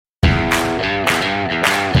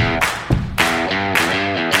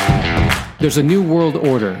There's a new world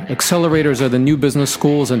order. Accelerators are the new business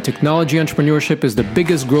schools, and technology entrepreneurship is the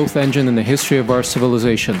biggest growth engine in the history of our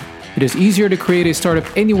civilization. It is easier to create a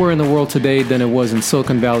startup anywhere in the world today than it was in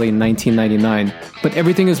Silicon Valley in 1999. But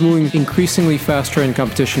everything is moving increasingly faster and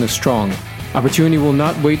competition is strong. Opportunity will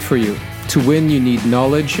not wait for you. To win, you need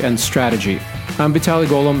knowledge and strategy. I'm Vitaly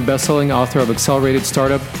Golomb, best-selling author of Accelerated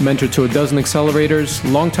Startup, mentor to a dozen accelerators,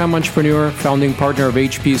 longtime entrepreneur, founding partner of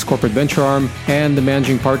HP's corporate venture arm, and the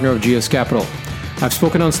managing partner of GS Capital. I've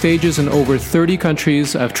spoken on stages in over 30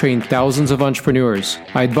 countries. I've trained thousands of entrepreneurs.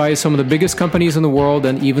 I advise some of the biggest companies in the world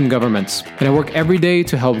and even governments. And I work every day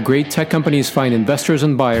to help great tech companies find investors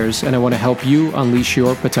and buyers, and I want to help you unleash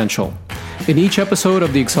your potential. In each episode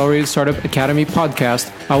of the Accelerated Startup Academy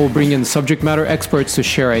podcast, I will bring in subject matter experts to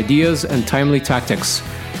share ideas and timely tactics.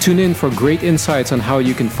 Tune in for great insights on how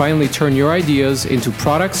you can finally turn your ideas into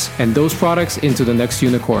products and those products into the next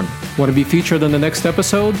unicorn. Want to be featured in the next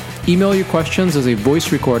episode? Email your questions as a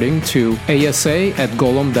voice recording to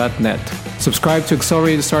asa@golomb.net. Subscribe to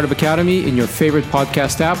Accelerated Startup Academy in your favorite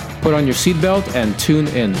podcast app, put on your seatbelt, and tune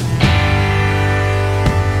in.